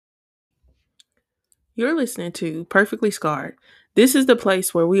You're listening to Perfectly Scarred. This is the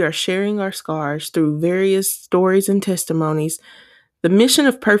place where we are sharing our scars through various stories and testimonies. The mission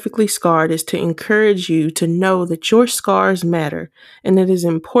of Perfectly Scarred is to encourage you to know that your scars matter and it is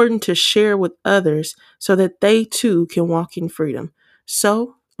important to share with others so that they too can walk in freedom.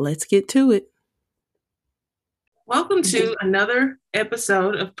 So let's get to it. Welcome to another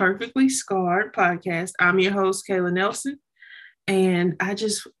episode of Perfectly Scarred podcast. I'm your host, Kayla Nelson, and I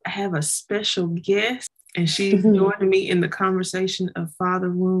just have a special guest, and she's joining me in the conversation of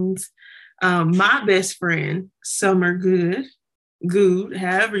father wounds. My best friend, Summer Goode,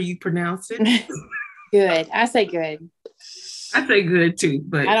 however you pronounce it. Good. I say good. I say good too,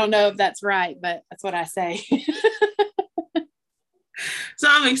 but I don't know if that's right, but that's what I say. So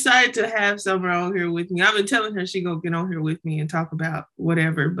I'm excited to have Summer on here with me. I've been telling her she gonna get on here with me and talk about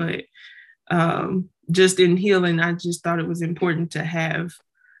whatever, but just in healing, I just thought it was important to have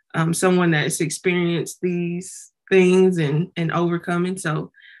someone that's experienced these things and overcoming.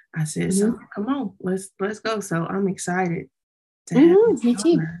 So I said, so come on, let's go. So I'm excited to have you. Me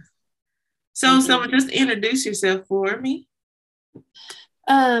too. So Summer, just introduce yourself for me.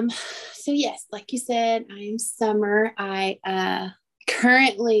 So yes, like you said, I'm Summer. I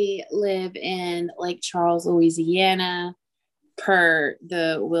currently live in Lake Charles, Louisiana, per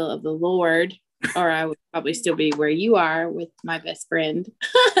the will of the Lord, or I would probably still be where you are with my best friend.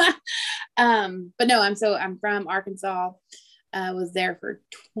 But no, I'm from Arkansas. I was there for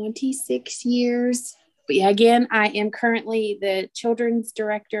 26 years. But yeah, again, I am currently the children's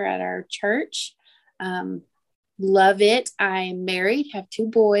director at our church. Love it. I'm married, have 2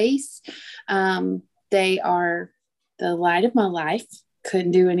 boys. They are the light of my life.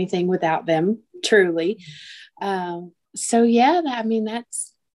 Couldn't do anything without them, truly. So yeah,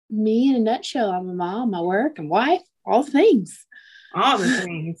 that's me in a nutshell. I'm a mom, I work, and wife, all the things. All the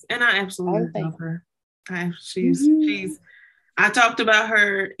things. And I absolutely love her. She's I talked about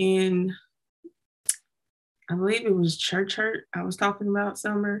her in, I believe it was church hurt. I was talking about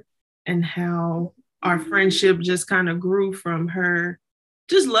Summer and how our friendship just kind of grew from her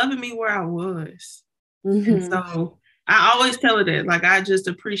just loving me where I was. And so I always tell her that, like, I just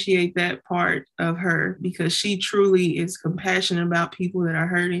appreciate that part of her because she truly is compassionate about people that are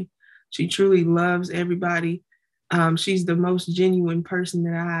hurting. She truly loves everybody. She's the most genuine person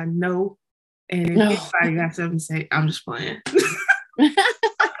that I know. And if anybody got something to say, I'm just playing.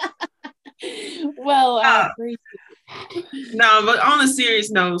 Well, I appreciate it. No, but on a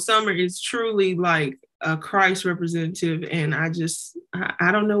serious note, Summer is truly like a Christ representative. And I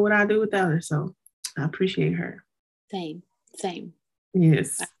don't know what I do without her. So I appreciate her. Same.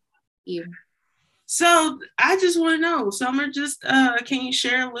 Yes. You. So I just want to know, Summer, just can you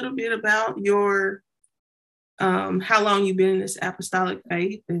share a little bit about your how long you've been in this apostolic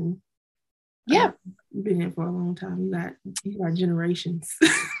faith? And yeah, you've been here for a long time. You got generations.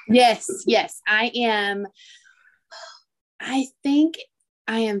 Yes, I am. I think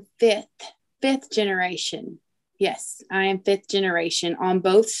I am fifth generation. Yes, I am 5th generation on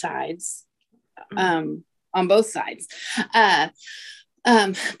both sides. On both sides. But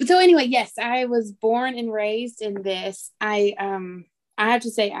so anyway, yes, I was born and raised in this. I have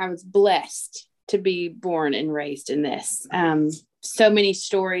to say I was blessed to be born and raised in this. So many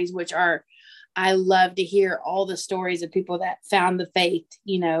stories, which I love to hear all the stories of people that found the faith,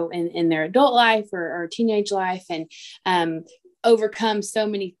 in their adult life or teenage life, and overcome so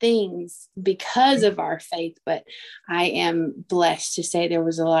many things because of our faith. But I am blessed to say there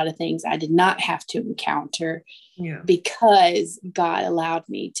was a lot of things I did not have to encounter because God allowed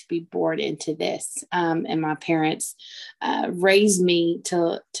me to be born into this. And my parents raised me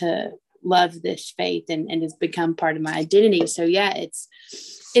to love this faith, and has become part of my identity. So yeah,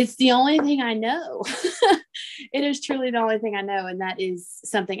 it's the only thing I know. It is truly the only thing I know. And that is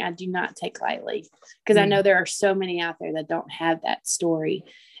something I do not take lightly, because I know there are so many out there that don't have that story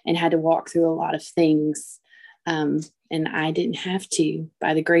and had to walk through a lot of things. And I didn't have to.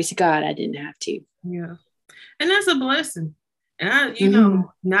 By the grace of God, I didn't have to. Yeah. And that's a blessing. And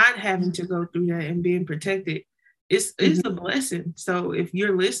not having to go through that and being protected, it's a blessing. So if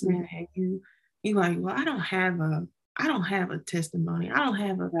you're listening and you like, well, I don't have a testimony. I don't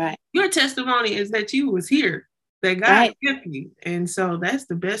have a Your testimony is that you was here, that God kept you. And so that's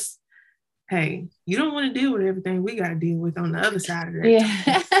the best. Hey, you don't want to deal with everything we got to deal with on the other side of that.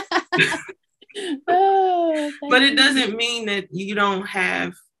 Yeah. But it doesn't mean that you don't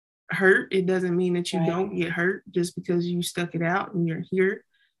have hurt. It doesn't mean that you don't get hurt just because you stuck it out and you're here.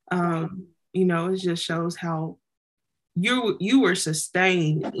 It just shows how you were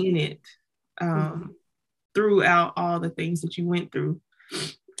sustained in it. Throughout all the things that you went through.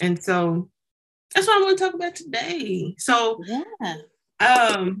 And so That's what I want to talk about today. So,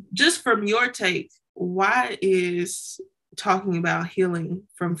 just from your take, why is talking about healing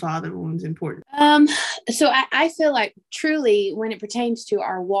from father wounds important? So I feel like truly when it pertains to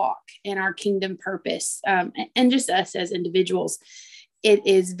our walk and our kingdom purpose, and just us as individuals, it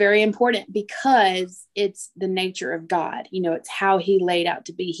is very important because it's the nature of God. You know, it's how he laid out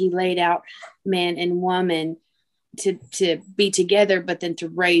to be. He laid out man and woman to be together, but then to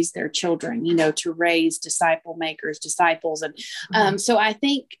raise their children, you know, to raise disciple makers, disciples. And so I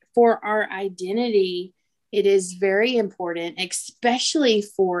think for our identity, it is very important, especially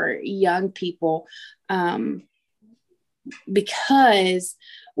for young people, because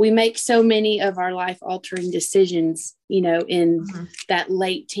we make so many of our life altering decisions, you know, in that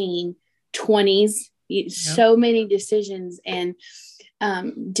late teen 20s, so many decisions, and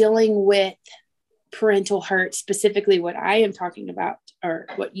dealing with parental hurt, specifically what I am talking about, or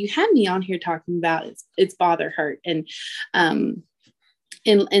what you have me on here talking about, it's father hurt, and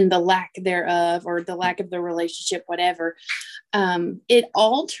in the lack thereof, or the lack of the relationship, whatever, it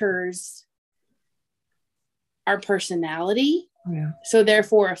alters our personality. So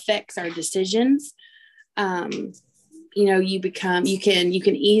therefore affects our decisions. You know, you can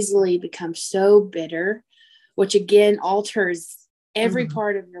easily become so bitter, which again alters every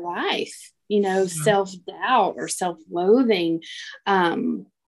part of your life, you know, self-doubt or self-loathing,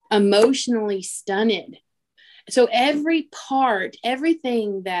 emotionally stunted. So everything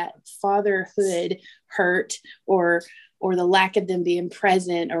that fatherhood hurt, or the lack of them being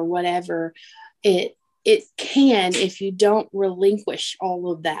present or whatever, it can, if you don't relinquish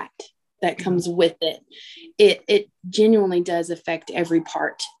all of that comes with it genuinely does affect every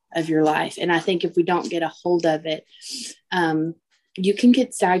part of your life. And I think if we don't get a hold of it, you can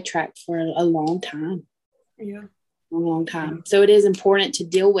get sidetracked for a long time. A long time. So it is important to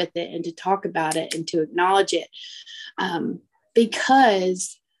deal with it and to talk about it and to acknowledge it,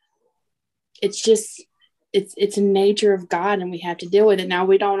 because it's a nature of God, and we have to deal with it. Now,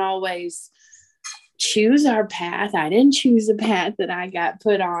 we don't always choose our path. I didn't choose the path that I got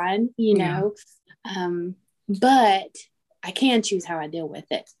put on, you know, but I can choose how I deal with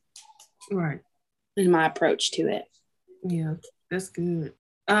it. Right. And my approach to it. Yeah, that's good.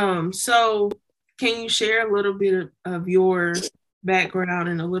 So can you share a little bit of your background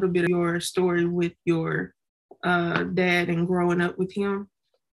and a little bit of your story with your dad and growing up with him?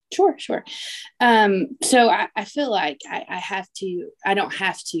 Sure. So I feel like I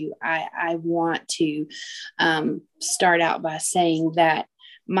want to start out by saying that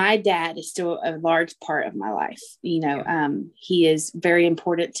my dad is still a large part of my life. You know, he is very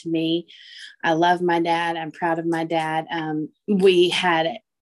important to me. I love my dad. I'm proud of my dad. We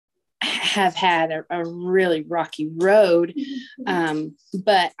have had a really rocky road,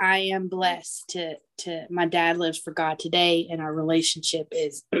 but I am blessed to my dad lives for God today, and our relationship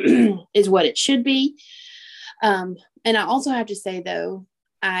is is what it should be. And I also have to say, though,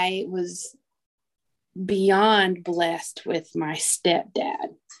 I was beyond blessed with my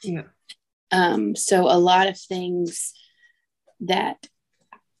stepdad. So a lot of things that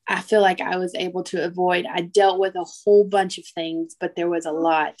I feel like I was able to avoid. I dealt with a whole bunch of things, but there was a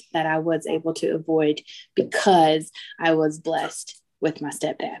lot that I was able to avoid because I was blessed with my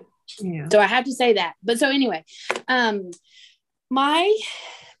stepdad. So I have to say that. But so anyway, my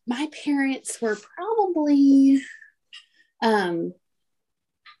parents were probably, I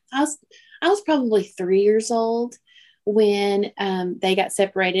was probably 3 years old when they got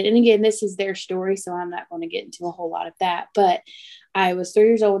separated. And again, this is their story, so I'm not going to get into a whole lot of that. But I was 3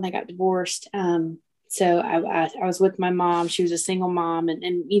 years old when they got divorced. So I was with my mom. She was a single mom.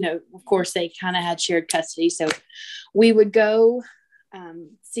 And you know, of course, they kind of had shared custody. So we would go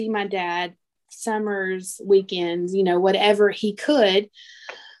see my dad summers, weekends, you know, whatever he could.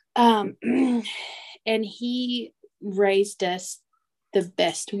 And he raised us the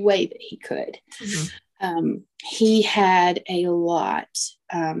best way that he could. He had a lot.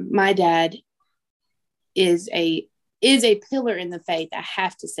 My dad is a pillar in the faith. I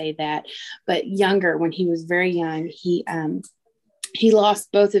have to say that. But younger, when he was very young, he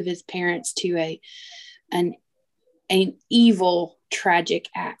lost both of his parents to an evil, tragic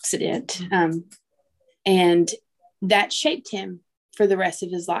accident, and that shaped him for the rest of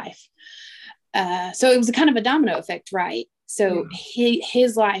his life. So it was a kind of a domino effect, right? So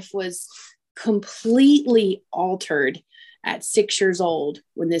his life was completely altered at 6 years old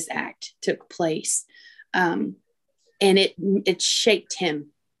when this act took place. And it shaped him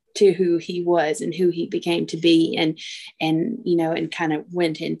to who he was and who he became to be, and you know, and kind of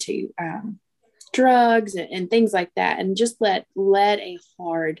went into drugs and things like that, and just led a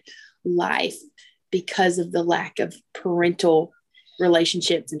hard life because of the lack of parental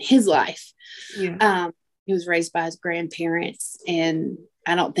relationships in his life. Yeah. He was raised by his grandparents, and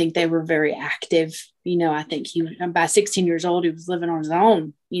I don't think they were very active. I think by 16 years old, he was living on his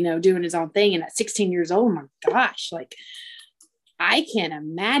own, doing his own thing. And at 16 years old, my gosh, like I can't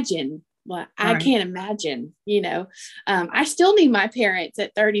imagine. Well, I can't imagine, I still need my parents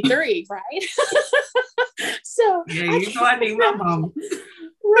at 33, right? So yeah, I need my mom.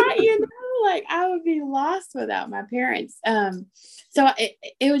 Right, like I would be lost without my parents. So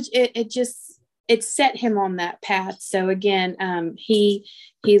it set him on that path. So again, he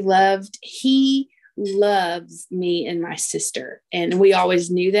loves me and my sister, and we always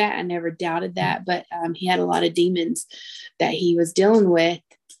knew that. I never doubted that, but he had a lot of demons that he was dealing with.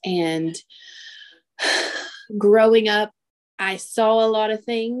 And growing up, I saw a lot of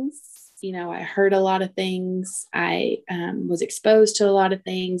things. I heard a lot of things. I was exposed to a lot of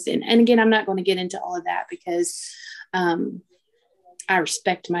things. And again, I'm not going to get into all of that because I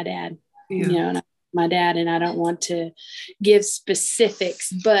respect my dad, my dad, and I don't want to give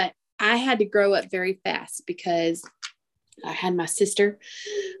specifics, but I had to grow up very fast because I had my sister.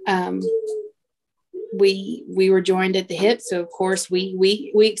 We were joined at the hip. So of course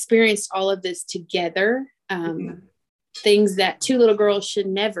we experienced all of this together. Things that two little girls should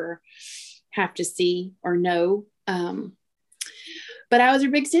never have to see or know. But I was her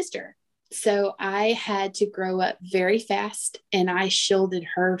big sister. So I had to grow up very fast, and I shielded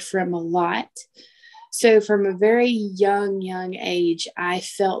her from a lot. So from a very young age, I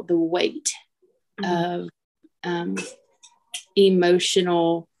felt the weight of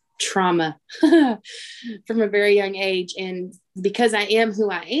emotional trauma from a very young age. And because I am who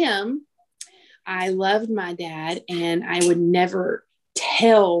I am, I loved my dad, and I would never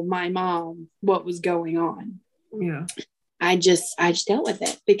tell my mom what was going on. Yeah. I just dealt with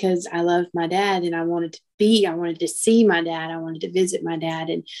it because I loved my dad, and I wanted to see my dad. I wanted to visit my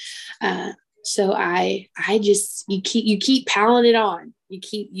dad. And so you keep piling it on.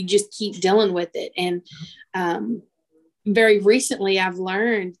 You just keep dealing with it. And very recently I've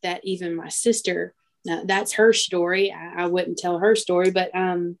learned that even my sister, now that's her story. I wouldn't tell her story, but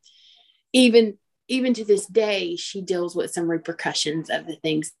even to this day, she deals with some repercussions of the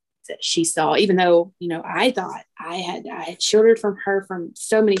things that she saw, even though, I thought I had shielded from her from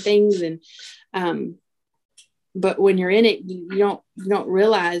so many things. And, but when you're in it, you don't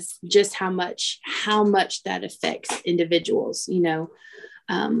realize just how much that affects individuals,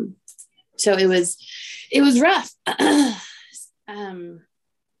 so it was rough. And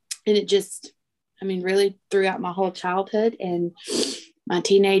it just, really throughout my whole childhood and my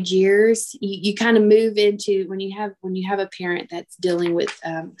teenage years, you kind of move into when you have a parent that's dealing with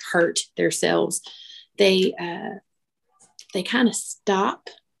hurt themselves, they kind of stop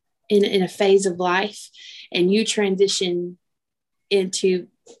in a phase of life, and you transition into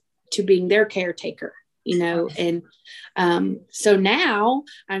being their caretaker, and so now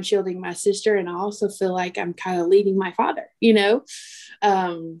I'm shielding my sister, and I also feel like I'm kind of leading my father,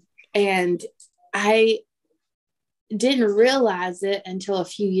 and I didn't realize it until a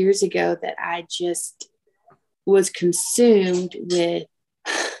few years ago that I just was consumed with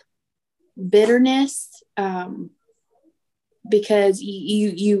bitterness, because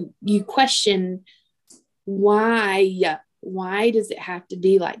you question why does it have to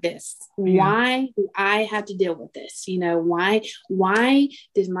be like this? Yeah. Why do I have to deal with this? Why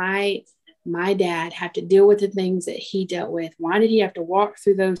does my dad have to deal with the things that he dealt with? Why did he have to walk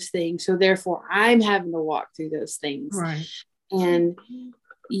through those things? So therefore I'm having to walk through those things. Right. And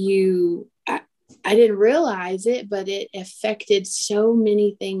I didn't realize it, but it affected so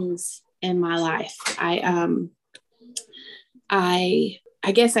many things in my life.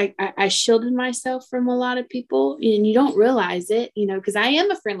 I guess I shielded myself from a lot of people, and you don't realize it, because I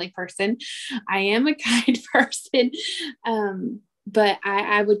am a friendly person. I am a kind person. But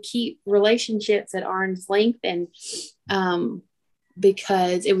I would keep relationships at arm's length, and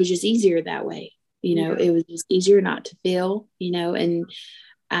because it was just easier that way, it was just easier not to feel, and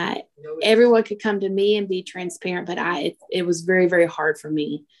everyone could come to me and be transparent, but it was very, very hard for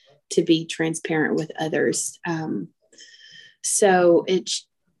me to be transparent with others. So it's,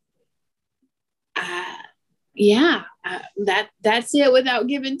 that's it without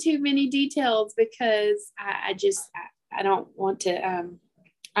giving too many details, because I don't want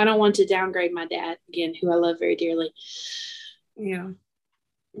to downgrade my dad again, who I love very dearly. Yeah.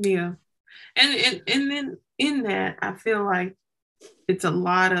 Yeah. And then in that, I feel like it's a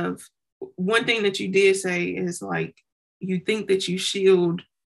lot of, one thing that you did say is like, you think that you shield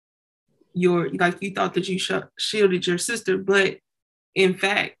you thought that you shielded your sister, but in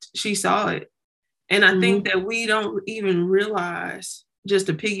fact, she saw it. And I think that we don't even realize, just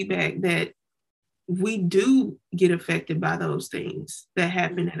to piggyback, that we do get affected by those things that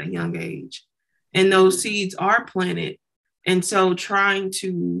happen at a young age. And those seeds are planted. And so trying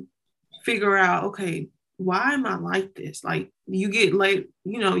to figure out, okay, why am I like this? Like you get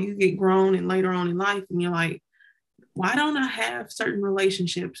you get grown and later on in life and you're like, why don't I have certain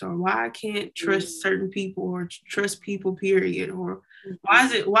relationships, or why I can't trust certain people or trust people, period, or why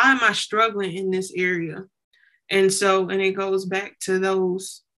am I struggling in this area? And it goes back to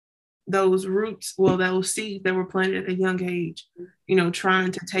those roots, those seeds that were planted at a young age,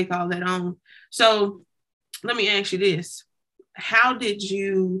 trying to take all that on. So let me ask you this.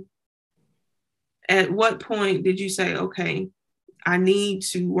 At what point did you say, okay, I need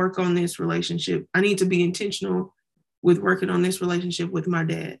to work on this relationship. I need to be intentional with working on this relationship with my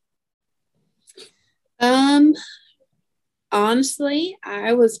dad? Honestly,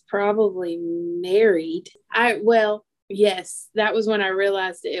 I was probably married. Yes, that was when I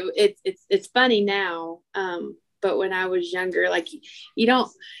realized it's funny now. But when I was younger, like you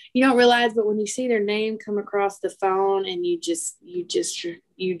don't realize, but when you see their name come across the phone and you just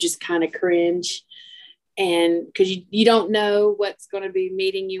kind of cringe, and because you don't know what's going to be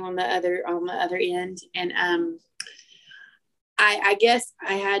meeting you on the other end. And I guess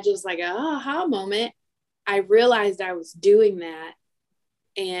I had just like a aha moment. I realized I was doing that,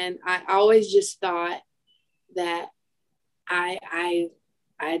 and I always just thought that I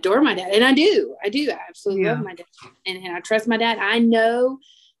adore my dad, and I do. I absolutely love my dad, and I trust my dad. I know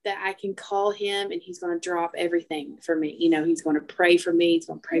that I can call him and he's going to drop everything for me. He's going to pray for me. He's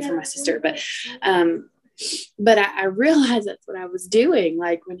going to pray for my sister. But I realized that's what I was doing.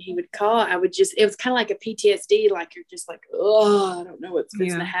 Like when he would call, it was kind of like a PTSD. Like you're just like, oh, I don't know what's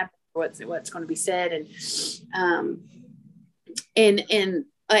going to happen, what's going to be said. And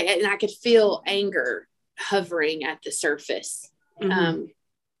I could feel anger hovering at the surface.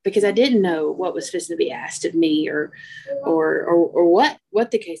 Because I didn't know what was supposed to be asked of me or what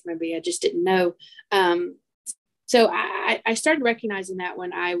the case may be. I just didn't know. So I started recognizing that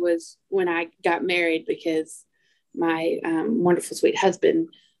when I got married, because my wonderful, sweet husband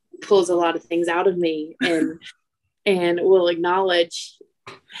pulls a lot of things out of me and will acknowledge,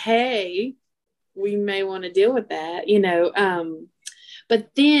 hey, we may want to deal with that, but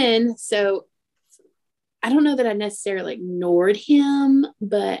then, so I don't know that I necessarily ignored him,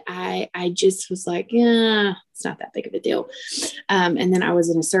 but I just was like, yeah, it's not that big of a deal. And then I was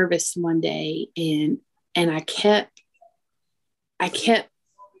in a service one day and I kept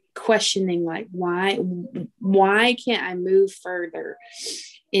questioning, like, why can't I move further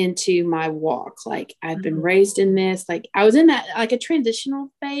into my walk? Like I've been raised in this, like I was in that, like a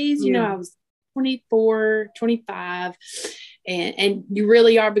transitional phase, I was 24, 25. And you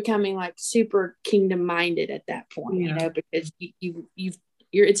really are becoming like super kingdom minded at that point, because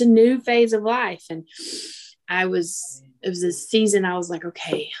it's a new phase of life. And it was this season I was like,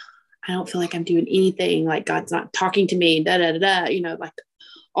 okay, I don't feel like I'm doing anything, like God's not talking to me, like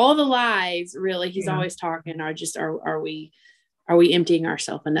all the lies, really, he's always talking, are we emptying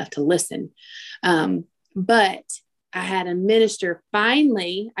ourselves enough to listen? But I had a minister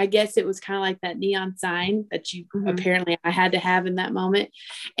finally, I guess it was kind of like that neon sign that apparently I had to have in that moment.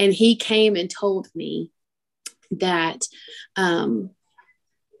 And he came and told me that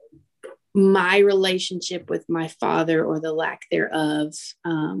my relationship with my father, or the lack thereof,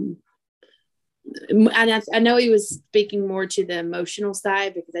 and I know he was speaking more to the emotional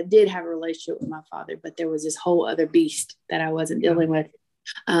side, because I did have a relationship with my father, but there was this whole other beast that I wasn't dealing with,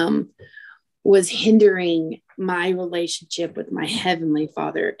 was hindering my relationship with my heavenly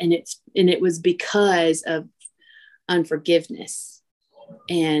Father. And it was because of unforgiveness,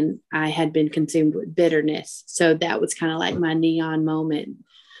 and I had been consumed with bitterness. So that was kind of like my neon moment.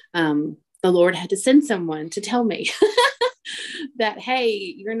 The Lord had to send someone to tell me that, hey,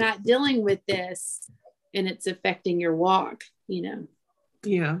 you're not dealing with this and it's affecting your walk,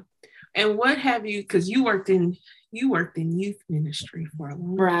 Yeah. And what have you, because you worked in youth ministry for a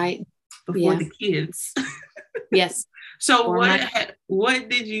long time. Right. Before the kids. Yes. So what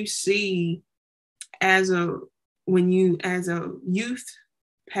did you see as a youth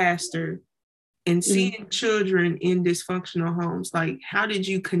pastor and seeing children in dysfunctional homes? Like, how did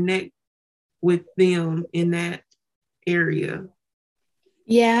you connect with them in that area?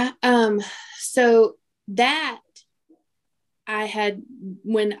 Yeah. So that I had,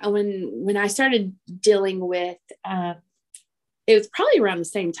 when I started dealing with, it was probably around the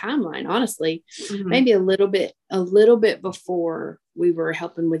same timeline, honestly, maybe a little bit before we were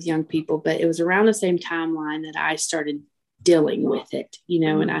helping with young people, but it was around the same timeline that I started dealing with it,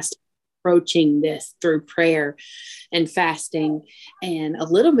 and I approaching this through prayer and fasting and a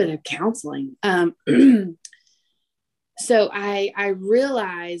little bit of counseling. So I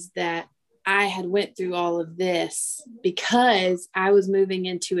realized that I had went through all of this because I was moving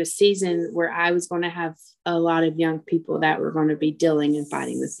into a season where I was going to have a lot of young people that were going to be dealing and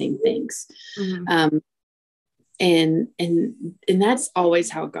fighting the same things. Mm-hmm. And that's always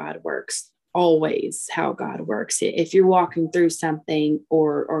how God works. Always how God works. If you're walking through something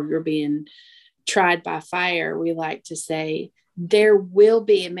or you're being tried by fire, we like to say there will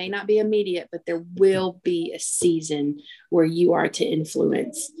be, it may not be immediate, but there will be a season where you are to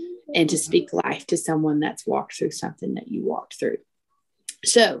influence and to speak life to someone that's walked through something that you walked through.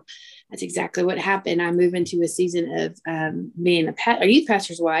 So that's exactly what happened. I moved into a season of being a youth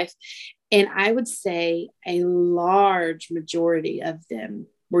pastor's wife. And I would say a large majority of them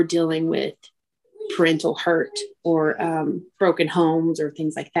were dealing with parental hurt or broken homes or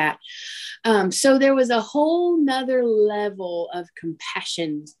things like that. So there was a whole nother level of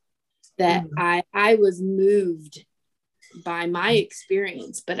compassion that I was moved by my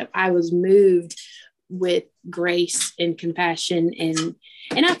experience, but I was moved with grace and compassion.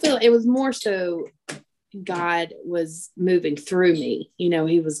 And I feel it was more so God was moving through me. You know,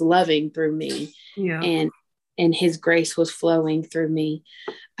 he was loving through me, and his grace was flowing through me.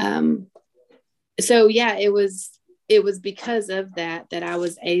 So yeah, it was because of that I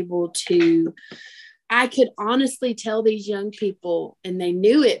was able to, I could honestly tell these young people, and they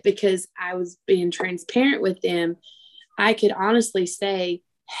knew it because I was being transparent with them. I could honestly say,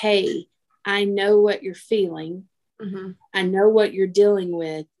 hey, I know what you're feeling. Mm-hmm. I know what you're dealing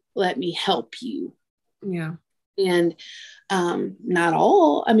with. Let me help you. Yeah. And not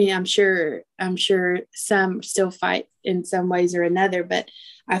all, I mean, I'm sure some still fight in some ways or another, but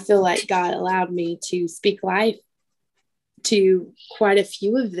I feel like God allowed me to speak life to quite a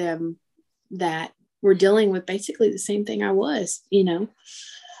few of them that were dealing with basically the same thing I was, you know.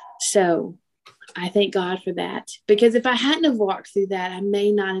 So I thank God for that, because if I hadn't have walked through that, I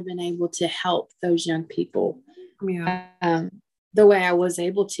may not have been able to help those young people the way I was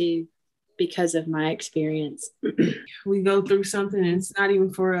able to because of my experience. We go through something and it's not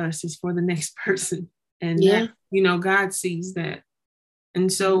even for us, it's for the next person. And that, you know, God sees that.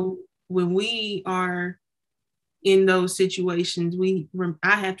 And so when we are in those situations,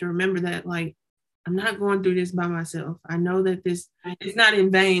 I have to remember that, like, I'm not going through this by myself. I know that this is not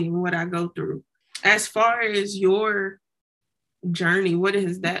in vain what I go through. As far as your journey, what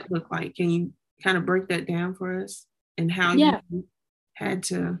does that look like? Can you kind of break that down for us, and how you had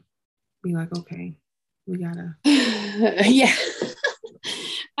to be like, okay, we gotta. Yeah.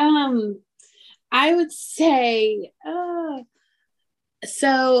 I would say,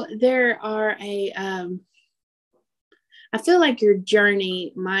 so there are I feel like your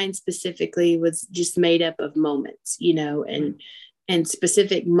journey, mine specifically, was just made up of moments, you know, and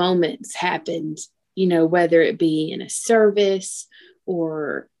specific moments happened, you know, whether it be in a service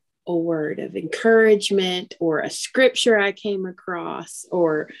or a word of encouragement or a scripture I came across,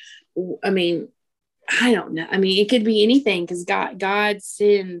 or, I mean, I don't know. I mean, it could be anything, because God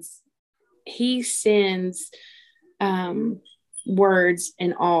sends, he sends words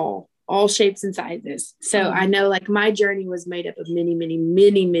in all shapes and sizes. So I know, like, my journey was made up of many, many,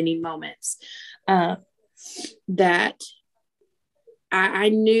 many, many moments that I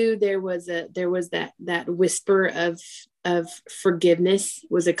knew there was that whisper of forgiveness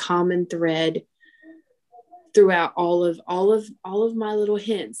was a common thread throughout all of my little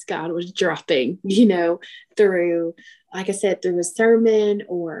hints God was dropping, you know, through, like I said, through a sermon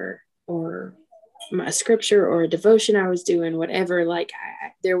or a scripture or a devotion I was doing, whatever. Like,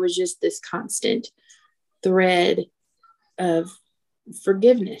 there was just this constant thread of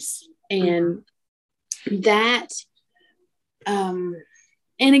forgiveness, and that, and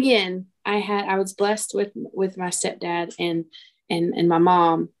again, I was blessed with my stepdad and my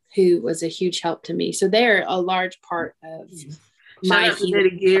mom, who was a huge help to me. So they're a large part of my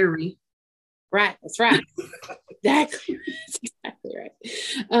healing. Gary. Right. That's right. Exactly. That's exactly right.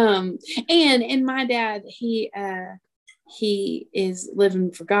 And my dad, he is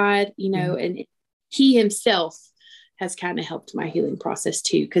living for God, you know, and he himself has kind of helped my healing process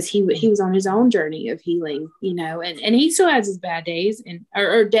too, because he was on his own journey of healing, you know, and he still has his bad days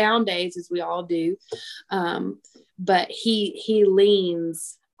or down days, as we all do. But he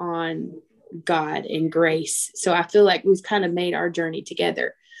leans on God and grace. So I feel like we've kind of made our journey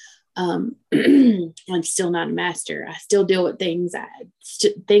together. I'm still not a master. I still deal with things.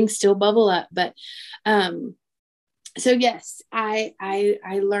 Things still bubble up, but so yes, I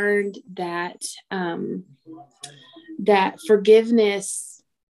learned that that forgiveness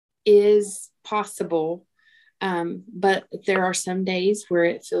is possible. But there are some days where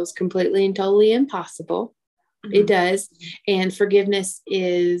it feels completely and totally impossible. Mm-hmm. It does. And forgiveness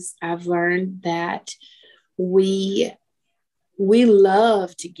is, I've learned that we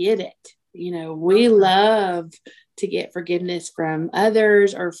love to get it. We love to get forgiveness from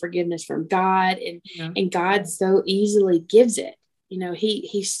others or forgiveness from God. And God so easily gives it.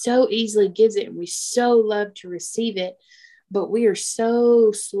 He so easily gives it, and we so love to receive it, but we are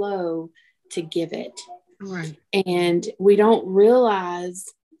so slow to give it. Right. And we don't realize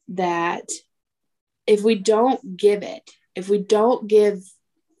that if we don't give it, if we don't give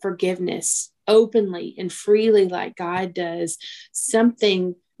forgiveness openly and freely like God does,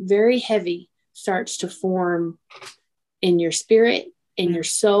 something very heavy starts to form in your spirit, in your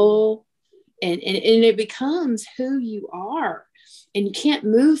soul, and it becomes who you are. And you can't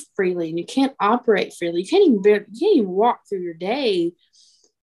move freely, and you can't operate freely. You can't even walk through your day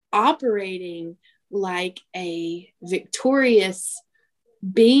operating like a victorious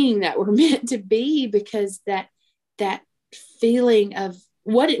being that we're meant to be, because that feeling of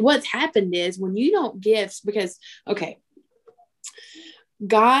what's happened is when you don't give, because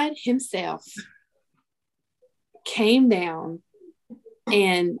God himself came down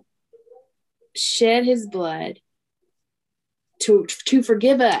and shed his blood to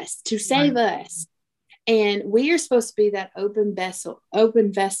forgive us, to save us. And we are supposed to be that open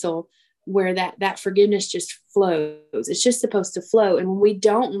vessel where that forgiveness just flows. It's just supposed to flow. And when we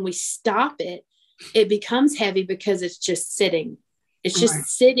don't, when we stop it, it becomes heavy because it's just sitting. It's just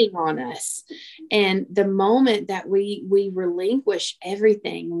sitting on us. And the moment that we relinquish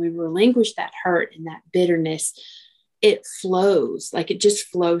everything, we relinquish that hurt and that bitterness, it flows. Like it just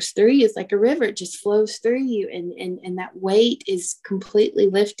flows through you. It's like a river. It just flows through you. And that weight is completely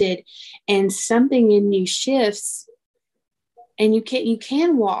lifted, and something in you shifts, and you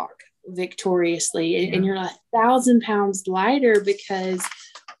can walk victoriously, and you're 1,000 pounds lighter, because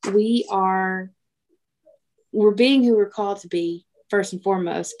we're being who we're called to be first and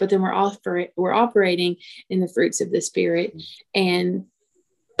foremost, but then we're operating in the fruits of the Spirit. And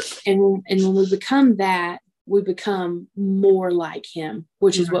when we become that, we become more like him,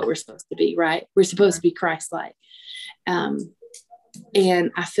 which is what we're supposed to be, right? We're supposed to be Christ-like. And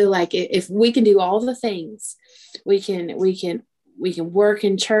I feel like if we can do all the things, we can work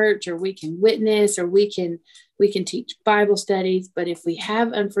in church, or we can witness, or we can teach Bible studies. But if we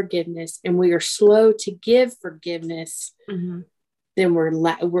have unforgiveness and we are slow to give forgiveness, then we're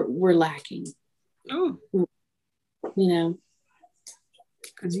lacking. Oh,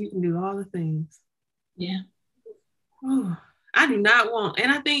 because you can do all the things. Yeah. Oh, I do not want,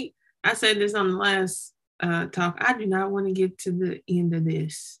 and I think I said this on the last talk, I do not want to get to the end of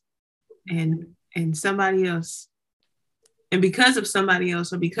this and somebody else, and because of somebody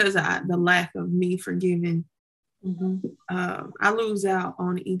else, or because of the lack of me forgiving, I lose out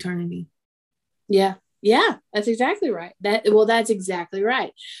on eternity. Yeah, that's exactly right. That's exactly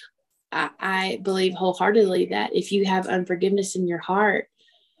right. I believe wholeheartedly that if you have unforgiveness in your heart,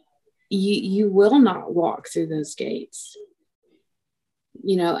 you will not walk through those gates.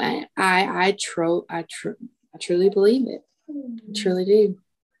 I truly believe it. I truly do.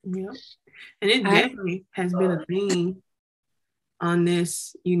 Yeah. And it definitely has been a theme on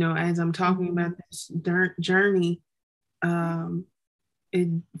this, as I'm talking about this journey.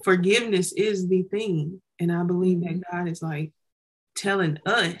 Forgiveness is the thing. And I believe that God is like telling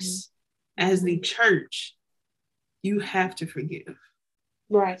us as the church, you have to forgive.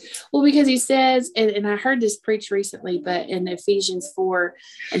 Right. Well, because he says, and I heard this preached recently, but in Ephesians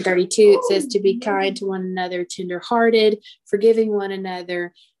 4:32, it says to be kind to one another, tenderhearted, forgiving one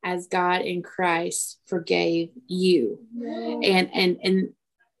another as God in Christ forgave you. And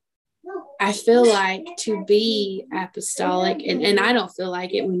I feel like to be apostolic, and I don't feel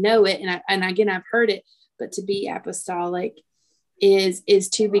like it, we know it. And again, I've heard it, but to be apostolic is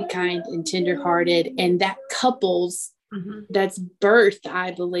to be kind and tenderhearted. And that couples, that's birthed,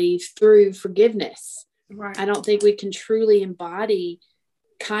 I believe, through forgiveness. Right. I don't think we can truly embody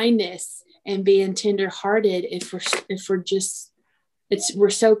kindness and being tenderhearted if we're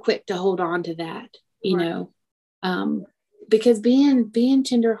so quick to hold on to that, because being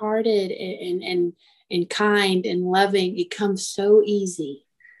tenderhearted and kind and loving, it comes so easy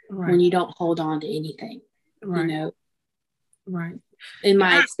when you don't hold on to anything, Right. In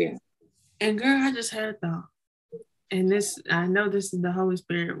my experience. And girl, I just had a thought. And this, I know this is the Holy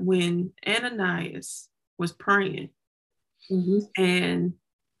Spirit, when Ananias was praying and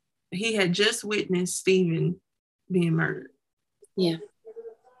he had just witnessed Stephen being murdered. Yeah.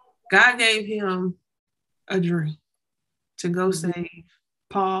 God gave him a dream to go save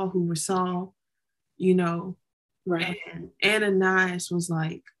Paul, who was Saul, you know. Right. And Ananias was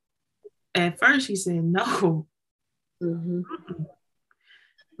like, at first he said no. Mm-hmm.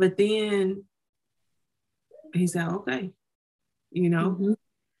 But then he said, okay, you know. Mm-hmm.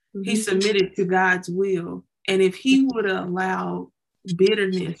 Mm-hmm. He submitted to God's will. And if he would have allowed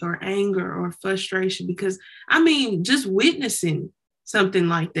bitterness or anger or frustration, because I mean, just witnessing something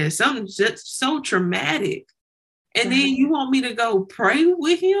like that, something just so traumatic. And then you want me to go pray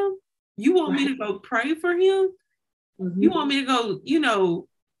with him? You want me to go pray for him? Mm-hmm. You want me to go,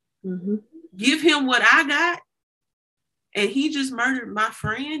 give him what I got? And he just murdered my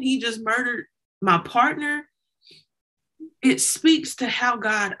friend. He just murdered my partner. It speaks to how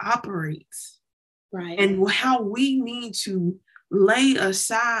God operates. Right. And how we need to lay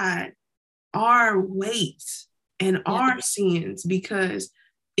aside our weights and our sins, because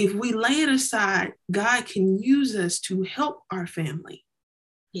if we lay it aside, God can use us to help our family.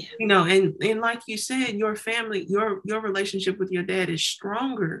 Yeah. And like you said, your family, your relationship with your dad is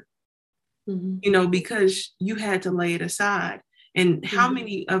stronger, because you had to lay it aside. And how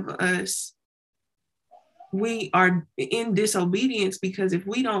many of us, we are in disobedience, because if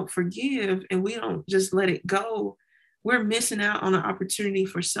we don't forgive and we don't just let it go, we're missing out on an opportunity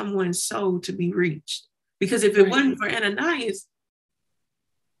for someone's soul to be reached. Because if it wasn't for Ananias,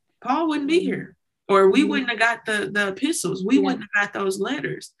 Paul wouldn't be here, or we wouldn't have got the epistles. We wouldn't have got those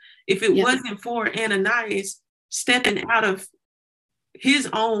letters. If it wasn't for Ananias stepping out of his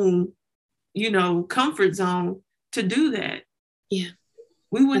own, comfort zone to do that,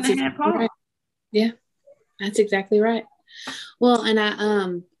 we wouldn't have had Paul. Right. Yeah. That's exactly right. Well, and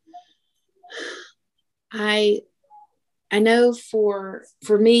I know for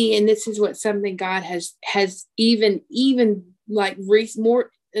me, and this is what something God has even like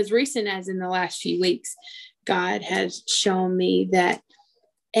more as recent as in the last few weeks, God has shown me that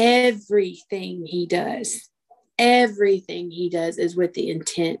everything he does is with the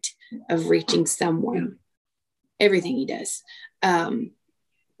intent of reaching someone. Everything he does.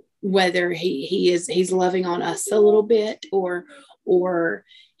 Whether he's loving on us a little bit, or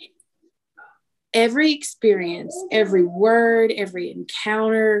every experience, every word, every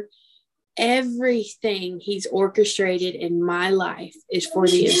encounter, everything he's orchestrated in my life is for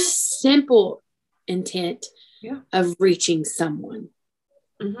the simple intent of reaching someone.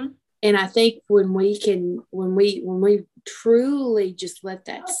 And I think when we truly just let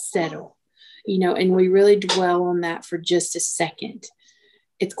that settle, and we really dwell on that for just a second,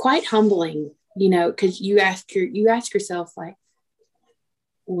 it's quite humbling, because you ask yourself, like,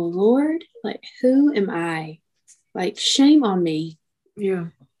 well, Lord, like, who am I? Like, shame on me. Yeah.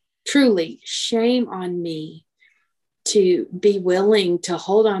 Truly, shame on me to be willing to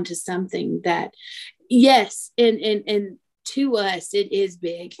hold on to something that, yes, and to us, it is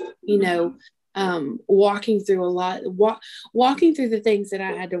big, walking through walking through the things that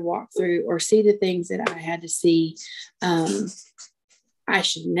I had to walk through, or see the things that I had to see. I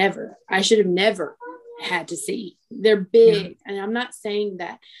should have never had to see. They're big. And I'm not saying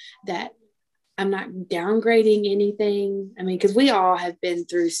that I'm not downgrading anything. I mean, because we all have been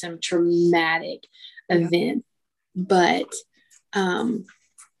through some traumatic events, but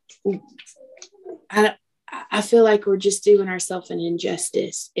I feel like we're just doing ourselves an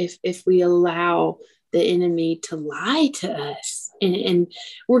injustice if we allow the enemy to lie to us, and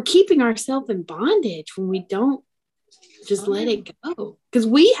we're keeping ourselves in bondage when we don't just let it go, because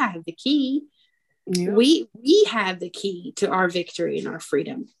we have the key. We have the key to our victory and our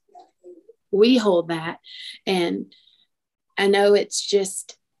freedom. We hold that. And I know it's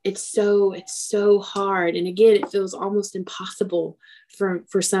so hard. And again, it feels almost impossible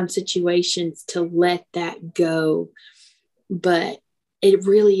for some situations to let that go. But it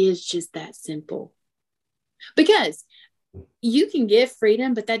really is just that simple. Because you can give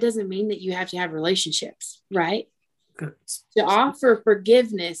freedom, but that doesn't mean that you have to have relationships, right? Good. To offer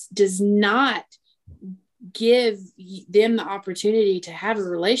forgiveness does not give them the opportunity to have a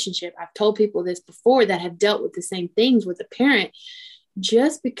relationship. I've told people this before that have dealt with the same things with a parent.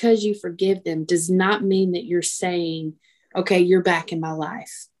 Just because you forgive them does not mean that you're saying, okay, you're back in my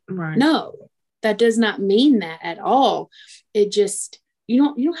life. Right. No, that does not mean that at all. It just, you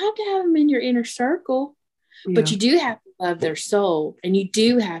don't have to have them in your inner circle, but you do have to love their soul, and you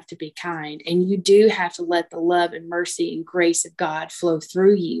do have to be kind, and you do have to let the love and mercy and grace of God flow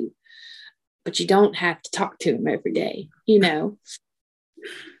through you. But you don't have to talk to them every day, Yeah.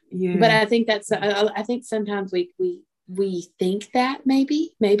 But I think I think sometimes we think that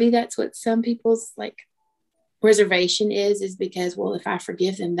maybe that's what some people's like reservation is because, well, if I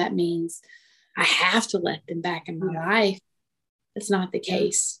forgive them, that means I have to let them back in my life. That's not the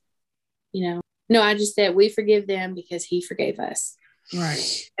case. No, I just said we forgive them because he forgave us.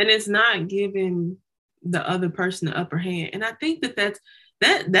 Right. And it's not giving the other person the upper hand. And I think that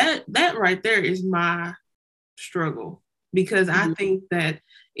right there is my struggle, because I think that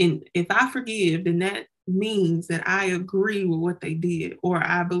if I forgive, then that means that I agree with what they did, or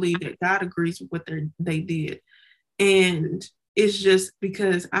I believe that God agrees with what they did. And it's just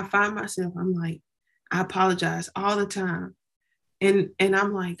because I find myself, I'm like, I apologize all the time. And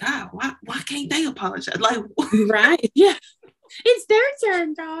I'm like, God, why can't they apologize? Like, right. Yeah. It's their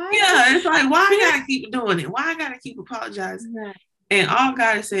turn, God. Yeah, it's like, why I gotta keep doing it? Why I gotta keep apologizing? Right. And all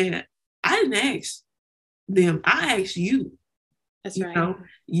God is saying, I didn't ask them, I asked you. That's right.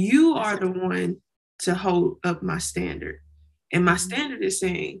 You are the one to hold up my standard. And my standard is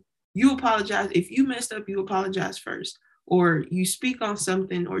saying, you apologize. If you messed up, you apologize first. Or you speak on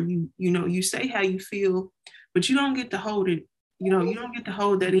something, or you say how you feel, but you don't get to hold it. You don't get to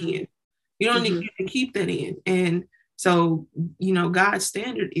hold that in. You don't need to keep that in. And so, God's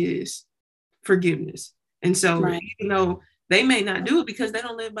standard is forgiveness. And so, they may not do it because they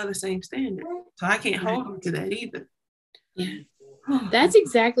don't live by the same standard. So I can't hold them to that either. Yeah. That's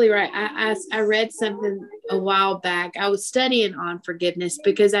exactly right. I read something a while back. I was studying on forgiveness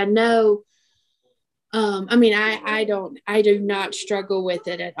because I know, I do not struggle with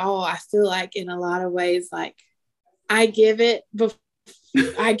it at all. I feel like in a lot of ways, like I give it before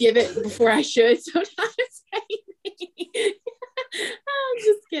I should sometimes. I'm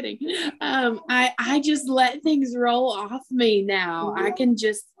just kidding. I just let things roll off me now.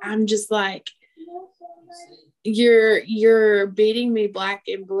 I'm just like, you're beating me black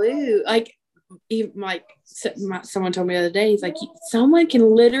and blue. Like, even like someone told me the other day, he's like, someone can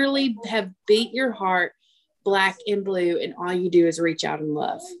literally have beat your heart black and blue, and all you do is reach out and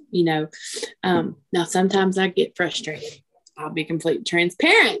love, now sometimes I get frustrated. I'll be completely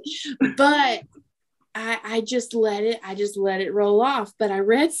transparent, but I just let it roll off. But I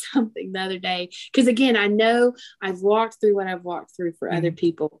read something the other day, because again, I know I've walked through what I've walked through for other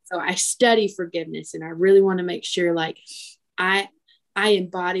people. So I study forgiveness, and I really want to make sure like I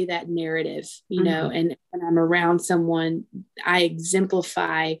embody that narrative, and when I'm around someone, I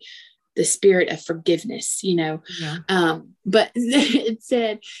exemplify the spirit of forgiveness, but it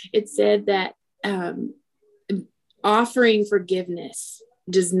said that offering forgiveness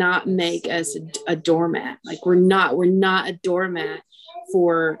does not make us a doormat. Like we're not a doormat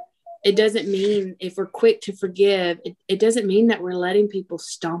for, it doesn't mean if we're quick to forgive, it doesn't mean that we're letting people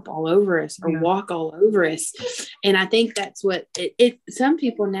stomp all over us or walk all over us. And I think that's what some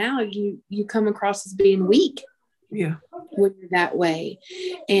people now you come across as being weak. Yeah. When you're that way.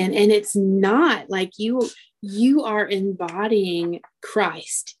 And it's not like you are embodying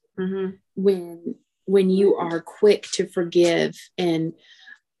Christ when you are quick to forgive. And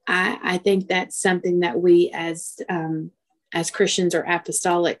I think that's something that we as Christians or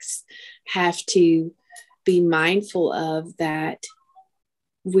apostolics have to be mindful of, that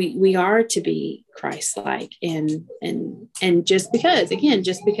we are to be Christ-like, and just because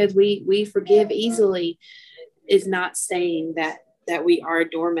we forgive easily is not saying that we are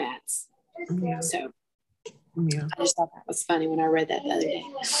doormats. Yeah. So I just thought that was funny when I read that the other day.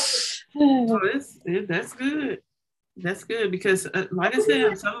 That's good. That's good, because like I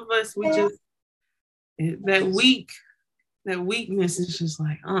said, some of us, we just, that weakness is just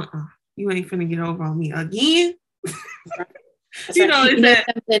like, you ain't finna get over on me again.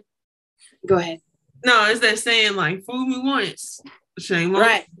 Go ahead. No, it's that saying like, fool me once, shame on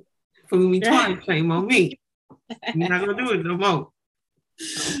me. Fool me twice, shame on me. You're not gonna do it no more.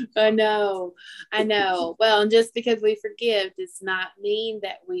 I know. Well, and just because we forgive does not mean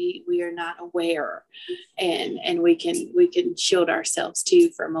that we are not aware, and we can shield ourselves too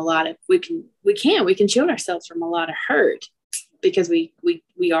from a lot of, we can shield ourselves from a lot of hurt, because we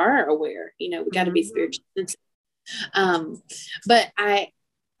are aware. We got to be spiritually sensitive. But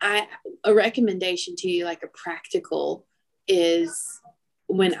a recommendation to you, like a practical, is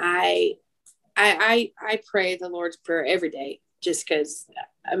when I pray the Lord's Prayer every day, just because,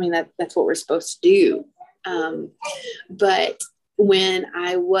 that's what we're supposed to do. But when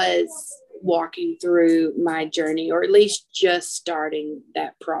I was walking through my journey, or at least just starting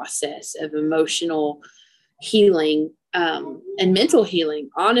that process of emotional healing and mental healing,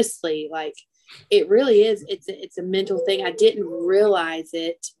 honestly, like it really is, it's a mental thing. I didn't realize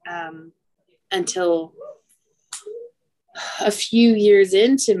it until a few years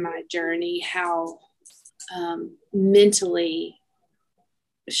into my journey, how mentally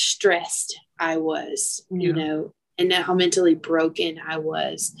stressed I was, and how mentally broken I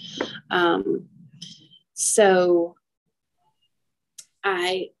was. So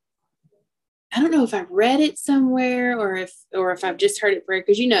I don't know if I read it somewhere or if I've just heard it pray,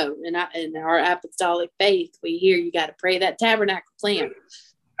 because in our apostolic faith, we hear you got to pray that tabernacle plan.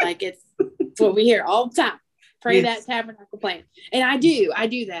 Like it's what we hear all the time. Pray that tabernacle plan. And I do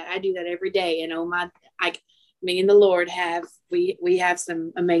that every day. And me and the Lord we have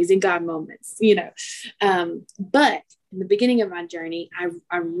some amazing God moments, but in the beginning of my journey,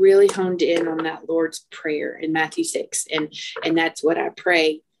 I really honed in on that Lord's Prayer in Matthew 6. And that's what I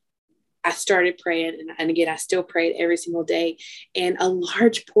pray. I started praying, and again, I still pray it every single day. And a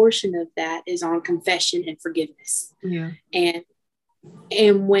large portion of that is on confession and forgiveness. Yeah. And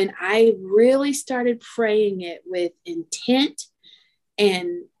when I really started praying it with intent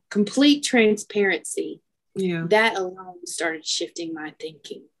and complete transparency, that alone started shifting my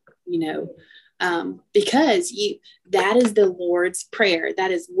thinking, because that is the Lord's Prayer. That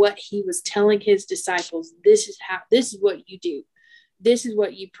is what he was telling his disciples. This is what you do. This is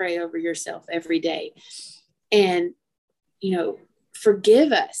what you pray over yourself every day. And,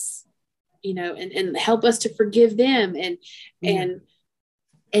 forgive us, and help us to forgive them. And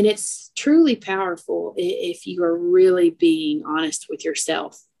it's truly powerful if you are really being honest with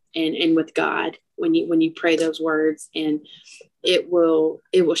yourself and with God when you pray those words, and it will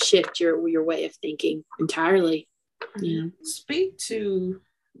shift your way of thinking entirely. Speak to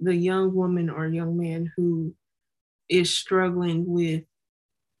the young woman or young man who is struggling with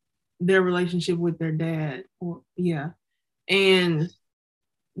their relationship with their dad, and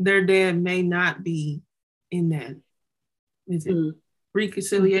their dad may not be in that. Is it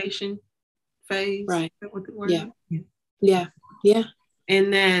reconciliation phase? Right. What the word? Yeah.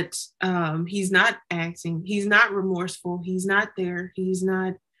 And that he's not acting, he's not remorseful, he's not there, he's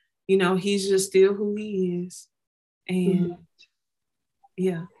not, he's just still who he is. And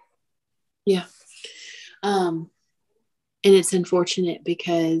and it's unfortunate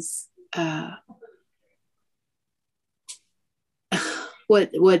because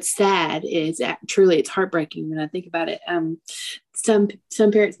what's sad is truly it's heartbreaking when I think about it. Some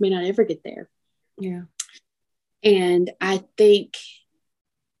parents may not ever get there. Yeah. And I think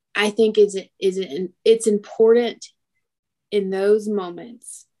it's important in those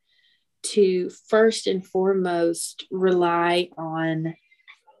moments to first and foremost rely on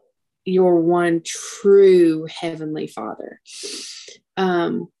your one true Heavenly Father,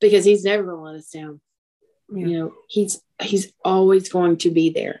 because he's never going to let us down. He's always going to be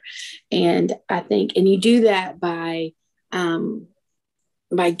there. And I think, and you do that by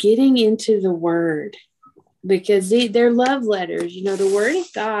getting into the Word, because they're love letters. The Word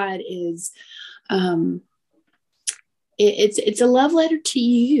of God is it's a love letter to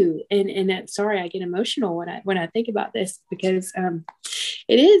you. And sorry, I get emotional when I think about this, because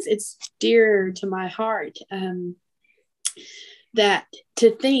it's dear to my heart, that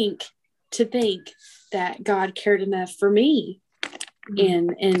to think that God cared enough for me,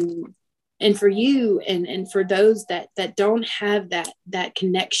 and for you, and for those that don't have that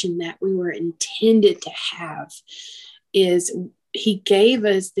connection that we were intended to have, is he gave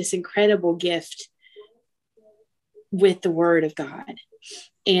us this incredible gift with the Word of God.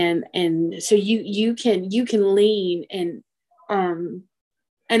 And so you can lean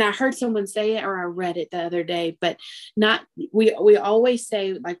and I heard someone say it, or I read it the other day, but we always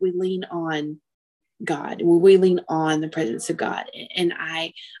say, like, we lean on God. We lean on the presence of God. And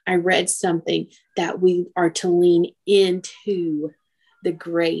I read something that we are to lean into the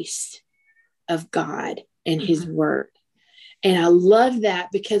grace of God and his Word. And I love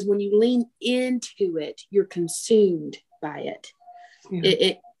that, because when you lean into it, you're consumed by it.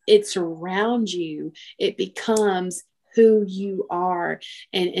 Yeah. It surrounds you. It becomes who you are.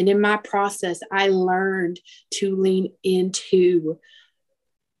 And in my process, I learned to lean into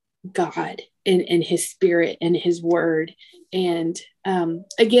God and his Spirit and his Word. And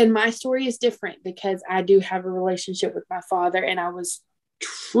again, my story is different because I do have a relationship with my father, and I was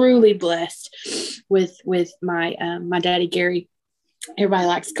truly blessed with my daddy Gary. Everybody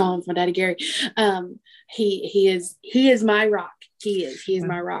likes to call him my daddy Gary. He is my rock. He is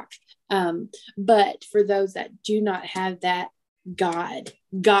my rock. But for those that do not have that, God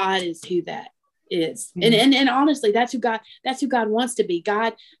is who that is. Mm-hmm. And honestly, that's who God wants to be.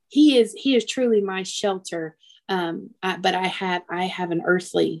 God, he is truly my shelter. But I have an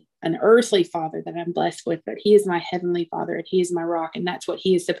earthly father that I'm blessed with, but he is my heavenly father, and he is my rock. And that's what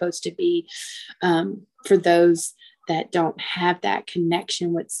he is supposed to be, for those that don't have that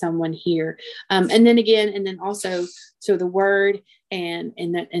connection with someone here. And then also, so the Word and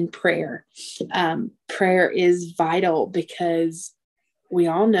prayer. Prayer is vital, because we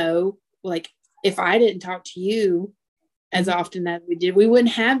all know, like, if I didn't talk to you, as often as we did. We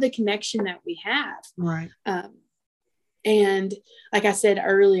wouldn't have the connection that we have. Right. And like I said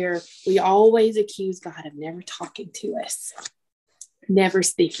earlier, we always accuse God of never talking to us, never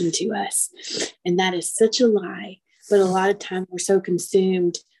speaking to us. And that is such a lie. But a lot of times we're so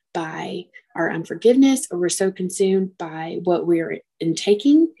consumed by our unforgiveness, or we're so consumed by what we're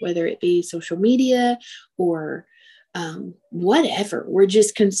intaking, whether it be social media or whatever. We're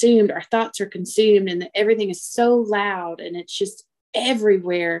just consumed. Our thoughts are consumed, and everything is so loud and it's just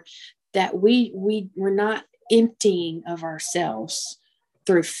everywhere that we're not emptying of ourselves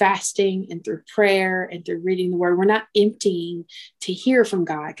through fasting and through prayer and through reading the word. We're not emptying to hear from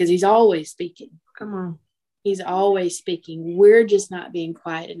God, because he's always speaking. Come on. He's always speaking. We're just not being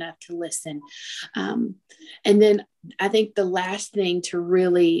quiet enough to listen. And then I think the last thing to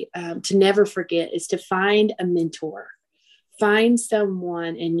really, to never forget, is to find a mentor. Find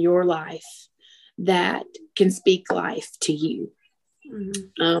someone in your life that can speak life to you.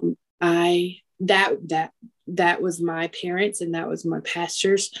 Mm-hmm. That was my parents, and that was my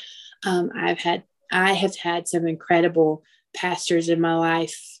pastors. I have had some incredible pastors in my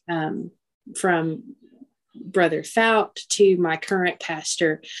life, from Brother Fout to my current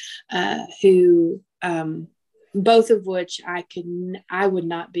pastor, who both of which I would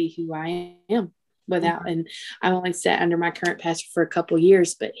not be who I am without. And I've only sat under my current pastor for a couple of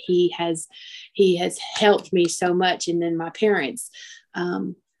years, but he has helped me so much. And then my parents,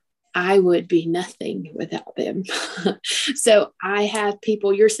 I would be nothing without them. So I have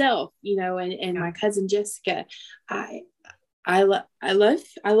people, yourself, and my cousin Jessica. I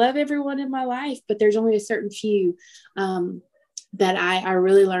love everyone in my life, but there's only a certain few that I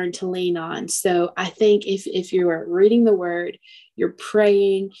really learned to lean on. So I think if you are reading the word, you're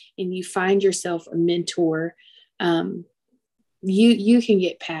praying, and you find yourself a mentor, you can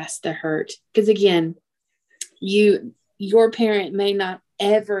get past the hurt. Because again, your parent may not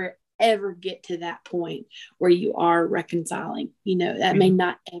ever get to that point where you are reconciling. That may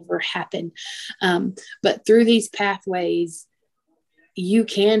not ever happen. But through these pathways, you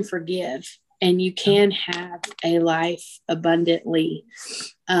can forgive, and you can have a life abundantly,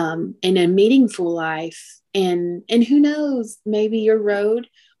 and a meaningful life. And who knows, maybe your road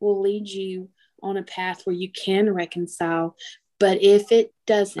will lead you on a path where you can reconcile. But if it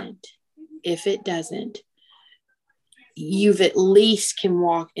doesn't, you've at least can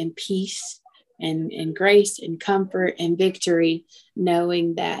walk in peace and grace and comfort and victory,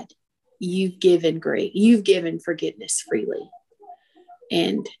 knowing that you've given forgiveness freely.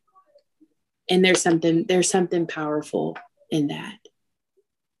 And there's something powerful in that.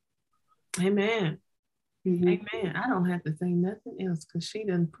 Amen. Mm-hmm. Amen. I don't have to say nothing else, because she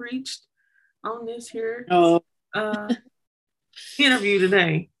done preached on this here interview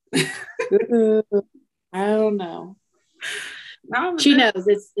today. I don't know. She knows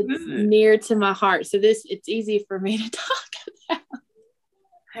it's near to my heart, so it's easy for me to talk about.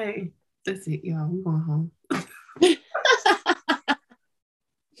 Hey, that's it, y'all. We're going home.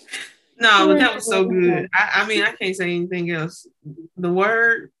 No, but that was so good. I mean, I can't say anything else. The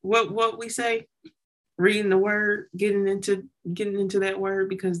word, what we say, reading the word, getting into that word,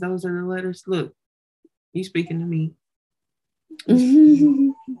 because those are the letters. Look, you speaking to me.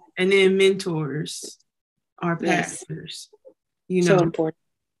 And then mentors, our pastors. So important.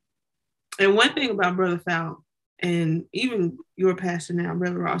 And one thing about Brother Fout, and even your pastor now,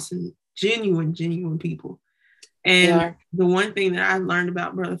 Brother Rawson, genuine people. And the one thing that I learned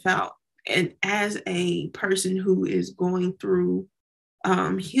about Brother Fout, and as a person who is going through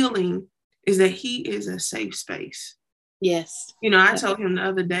healing, is that he is a safe space. Yes. I told him the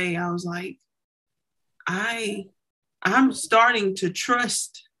other day, I was like, I'm starting to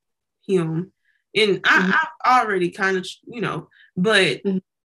trust him. And I've already kind of, but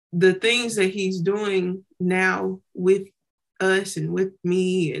the things that he's doing now with us and with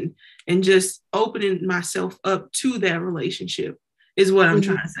me, and just opening myself up to that relationship is what I'm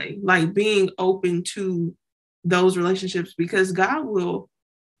trying to say. Like, being open to those relationships, because God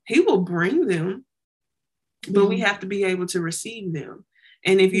he will bring them, but we have to be able to receive them.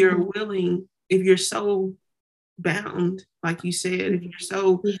 And if you're willing, if you're so bound, like you said, if you're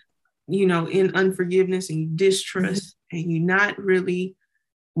so, in unforgiveness and you distrust and you're not really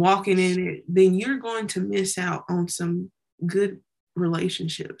walking in it, then you're going to miss out on some good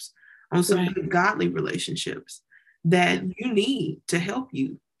relationships, on some good godly relationships that you need to help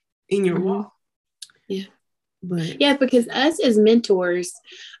you in your walk. Yeah. Because us as mentors,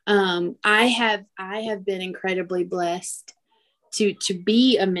 I have been incredibly blessed to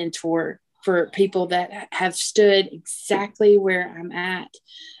be a mentor for people that have stood exactly where I'm at.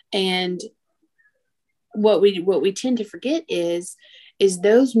 And what we tend to forget is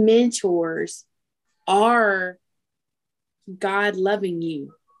those mentors are God loving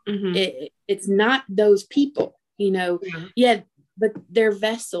you. Mm-hmm. It's not those people, yeah, but they're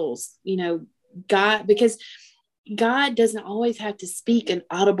vessels, God, because God doesn't always have to speak an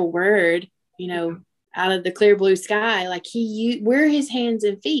audible word, out of the clear blue sky. Like we're his hands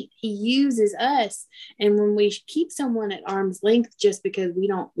and feet. He uses us. And when we keep someone at arm's length, just because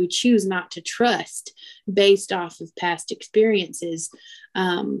we choose not to trust based off of past experiences,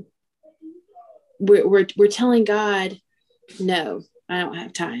 we're telling God, no, I don't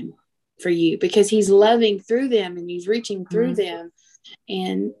have time for you, because he's loving through them and he's reaching through them.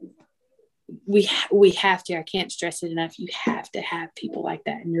 And we have to, I can't stress it enough, you have to have people like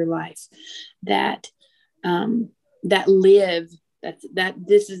that in your life that live, that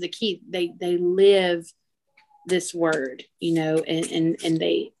this is the key, they live this word, and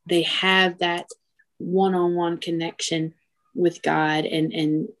they have that one-on-one connection with God,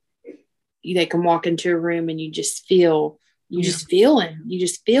 and they can walk into a room and you just feel him. You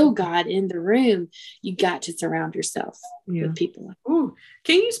just feel God in the room. You got to surround yourself with people like that. Ooh.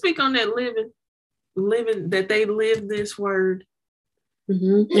 Can you speak on that living that they live this word?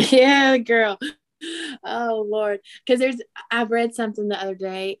 Mm-hmm. Yeah, girl. Oh Lord. Because I've read something the other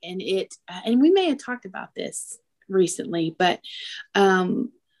day, and and we may have talked about this recently, but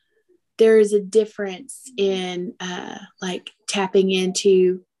there is a difference in like tapping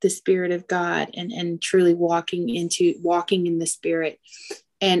into the Spirit of God and truly walking in the Spirit.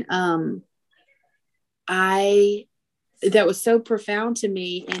 And that was so profound to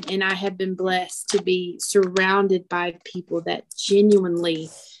me. And I have been blessed to be surrounded by people that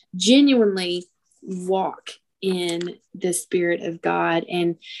genuinely walk in the Spirit of God.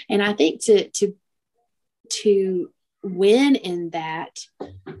 And I think to win in that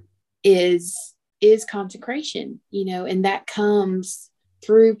is consecration, and that comes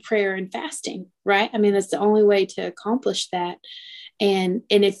through prayer and fasting, right? I mean, that's the only way to accomplish that. And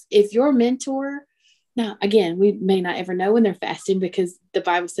if your mentor, now again, we may not ever know when they're fasting, because the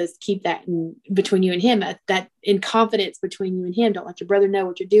Bible says keep that between you and him, that in confidence between you and him. Don't let your brother know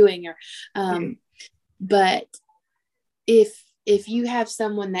what you're doing, but if you have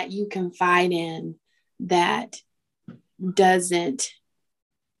someone that you confide in that doesn't,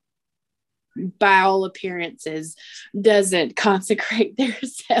 by all appearances, doesn't consecrate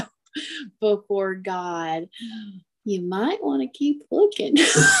themselves before God, you might want to keep looking. When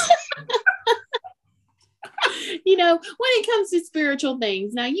it comes to spiritual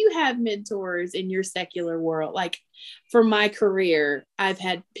things, now you have mentors in your secular world. Like for my career, I've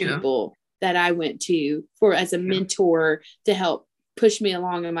had people that I went to as a mentor to help push me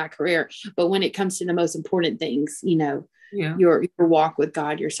along in my career. But when it comes to the most important things, your walk with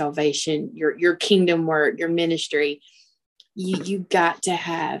God, your salvation, your kingdom work, your ministry, you got to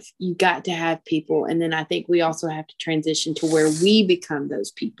have people. And then I think we also have to transition to where we become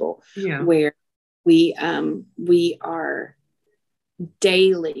those people, where we are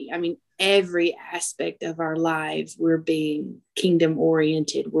daily, I mean, every aspect of our lives, we're being kingdom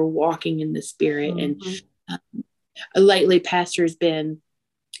oriented, we're walking in the Spirit. Mm-hmm. And lately pastor has been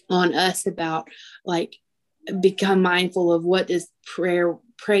on us about like, become mindful of what does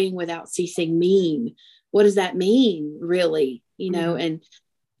praying without ceasing mean? What does that mean really? And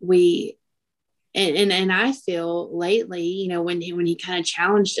we, and I feel lately, when he kind of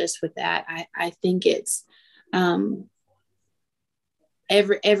challenged us with that, I think it's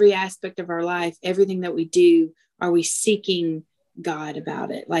every aspect of our life, everything that we do, are we seeking God about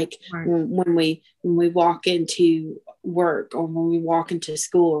it? Like when we walk into work, or when we walk into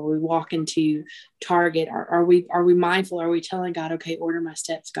school, or we walk into Target, are we mindful? Are we telling God, okay, order my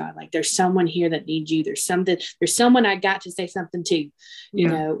steps, God? Like there's someone here that needs you. There's someone I got to say something to,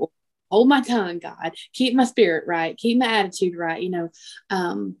 hold my tongue, God, keep my spirit right, keep my attitude right.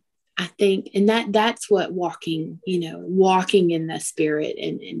 I think, and that's what walking in the Spirit,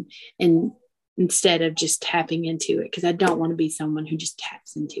 and instead of just tapping into it, because I don't want to be someone who just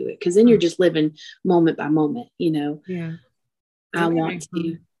taps into it, because then you're just living moment by moment, I want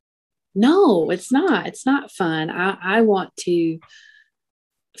to, no, it's not fun. I want to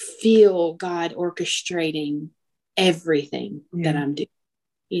feel God orchestrating everything that I'm doing,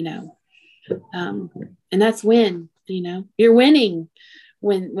 and that's when, you're winning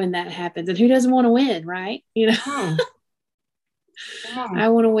when that happens. And who doesn't want to win, right? I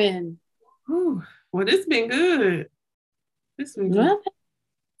want to win. Ooh. Well, this has been good.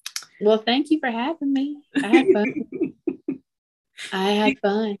 Well, thank you for having me. I had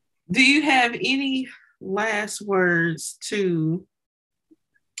fun. Do you have any last words to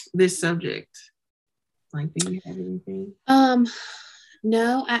this subject? Like, do you have anything?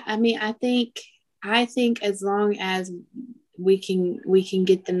 No, I mean, I think as long as we can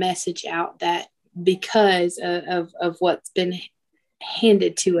get the message out that because of what's been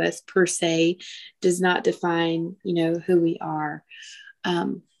handed to us per se does not define, who we are,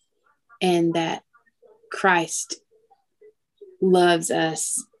 and that Christ loves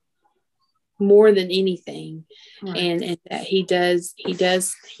us more than anything, right. and that he does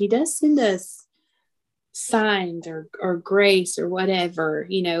send us signs or grace or whatever,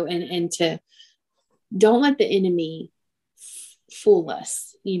 and to don't let the enemy fool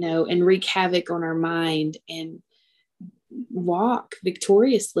us, and wreak havoc on our mind, and walk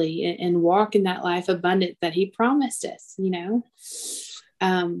victoriously and walk in that life abundant that he promised us,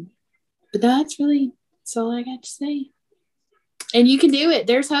 but that's all I got to say. And you can do it.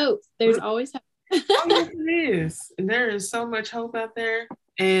 There's hope. There's always hope. Oh, yes, it is. And there is so much hope out there.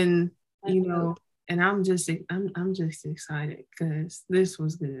 And, and I'm just excited because this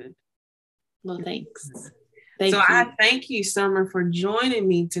was good. Well, thanks. Thank you. I thank you, Summer, for joining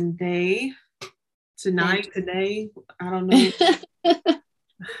me today. Today. I don't know. I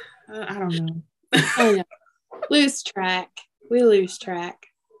don't know. I know. Lose track. We lose track.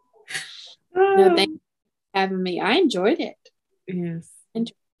 No, thank you for having me. I enjoyed it. Yes.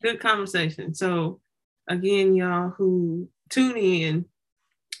 Good conversation. So again, y'all who tune in,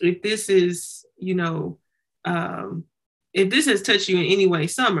 if this is, if this has touched you in any way,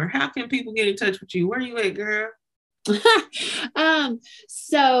 Summer, how can people get in touch with you? Where are you at, girl?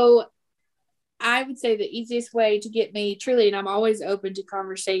 So I would say the easiest way to get me, truly, and I'm always open to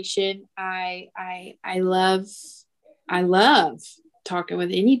conversation. I love talking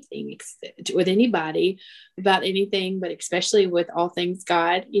with anybody about anything, but especially with all things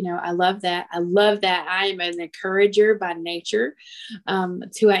God. I love that. I am an encourager by nature.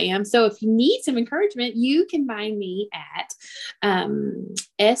 It's who I am. So if you need some encouragement, you can find me at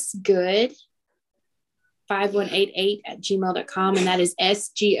sgoode5188@gmail.com, and that is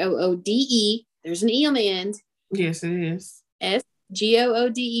SGOODE. There's an E on the end. Yes, it is.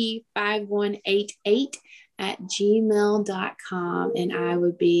 SGOODE5188@gmail.com, and I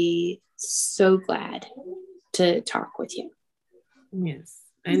would be so glad to talk with you. Yes.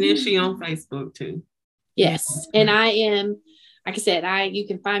 And is she on Facebook too? Yes. And I am, like I said, you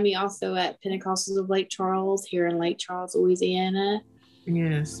can find me also at Pentecostals of Lake Charles here in Lake Charles, Louisiana.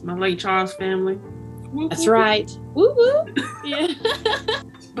 Yes, my Lake Charles family. That's right. Woo woo. Yeah.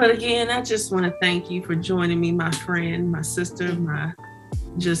 But again, I just want to thank you for joining me, my friend, my sister, my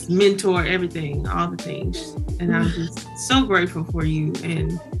just mentor, everything, all the things. And I'm just so grateful for you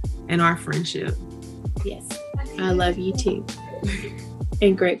and our friendship. Yes, I love you too.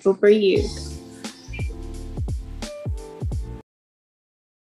 And grateful for you.